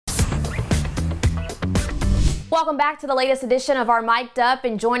Welcome back to the latest edition of our Mic'd Up,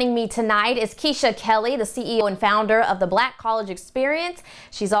 and joining me tonight is Keisha Kelley, the CEO and founder of the Black College Experience.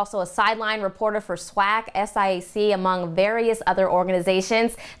 She's also a sideline reporter for SWAC, SIAC, among various other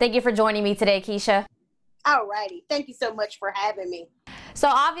organizations. Thank you for joining me today, Keisha. All righty. Thank you so much for having me. So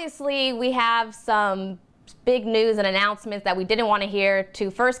obviously we have some big news and announcements that we didn't want to hear to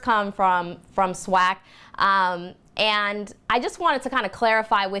first come from SWAC. And I just wanted to kind of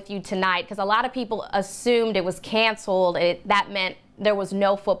clarify with you tonight, because a lot of people assumed it was canceled. That meant there was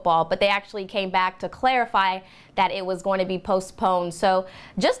no football, but they actually came back to clarify that it was going to be postponed. So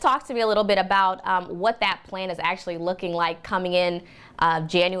just talk to me a little bit about what that plan is actually looking like coming in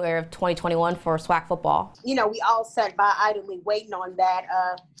January of 2021 for SWAC football. You know, we all sat by idly waiting on that.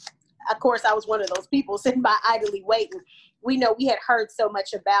 Of course, I was one of those people sitting by idly waiting. We know we had heard so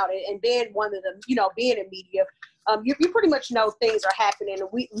much about it, and being one of them, you know, being in media, you pretty much know things are happening, and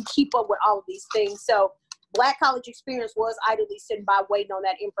we keep up with all of these things. So Black College Experience was idly sitting by waiting on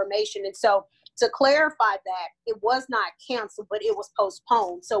that information. And so to clarify that, it was not canceled, but it was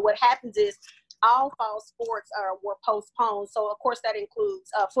postponed. So what happens is all fall sports were postponed. So of course that includes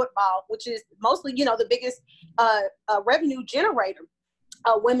football, which is mostly, you know, the biggest revenue generator.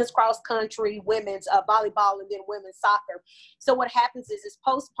 Women's cross country, women's volleyball, and then women's soccer. So what happens is it's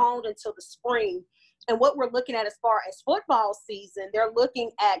postponed until the spring. And what we're looking at as far as football season, they're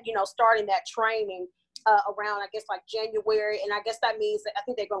looking at, you know, starting that training around, I guess, like January. And I guess that means that I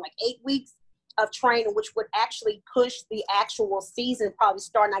think they're going like 8 weeks of training, which would actually push the actual season probably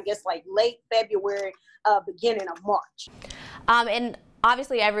starting, I guess, like late February, beginning of March. And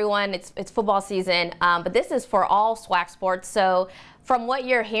obviously everyone, it's football season, but this is for all SWAC sports. So from what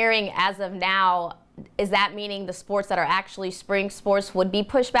you're hearing as of now, is that meaning the sports that are actually spring sports would be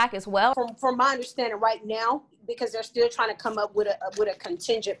pushed back as well? From my understanding right now, because they're still trying to come up with a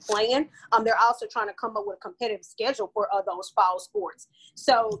contingent plan, they're also trying to come up with a competitive schedule for those fall sports.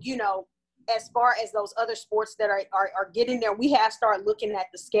 So, you know, as far as those other sports that are getting there, we have started looking at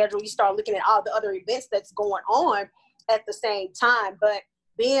the schedule. We start looking at all the other events that's going on at the same time. But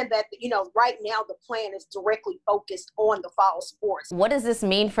being that, you know, right now the plan is directly focused on the fall sports. What does this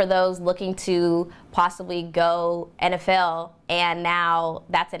mean for those looking to possibly go NFL, and now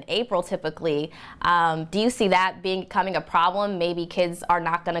that's in April typically? Do you see that becoming a problem? Maybe kids are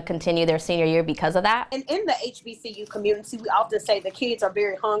not going to continue their senior year because of that? And in the HBCU community, we often say the kids are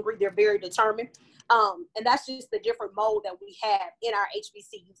very hungry, they're very determined. And that's just the different mold that we have in our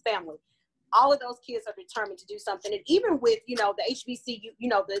HBCU family. All of those kids are determined to do something. And even with, you know, the HBCU, you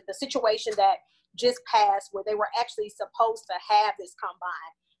know, the situation that just passed where they were actually supposed to have this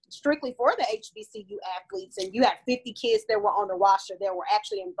combine strictly for the HBCU athletes. And you had 50 kids that were on the roster that were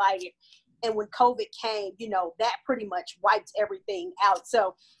actually invited. And when COVID came, you know, that pretty much wiped everything out.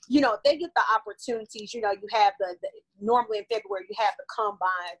 So, you know, if they get the opportunities, you know, you have normally in February, you have the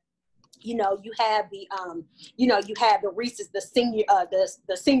combine. You know, you have the, you know, you have the Reese's, the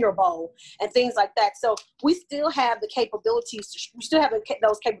senior bowl and things like that. So we still have the capabilities we still have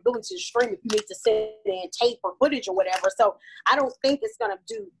those capabilities to stream if you need to sit in tape or footage or whatever. So I don't think it's going to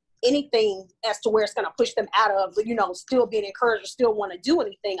do anything as to where it's going to push them out of, you know, still being encouraged or still want to do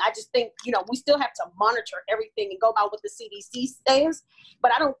anything. I just think, you know, we still have to monitor everything and go by what the CDC says,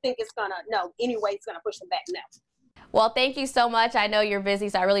 but I don't think it's going to, no, anyway, it's going to push them back now. Well, thank you so much. I know you're busy,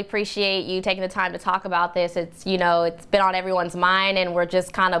 so I really appreciate you taking the time to talk about this. It's, you know, it's been on everyone's mind, and we're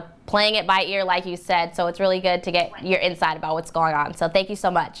just kind of playing it by ear, like you said. So it's really good to get your insight about what's going on. So thank you so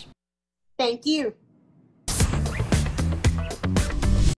much. Thank you.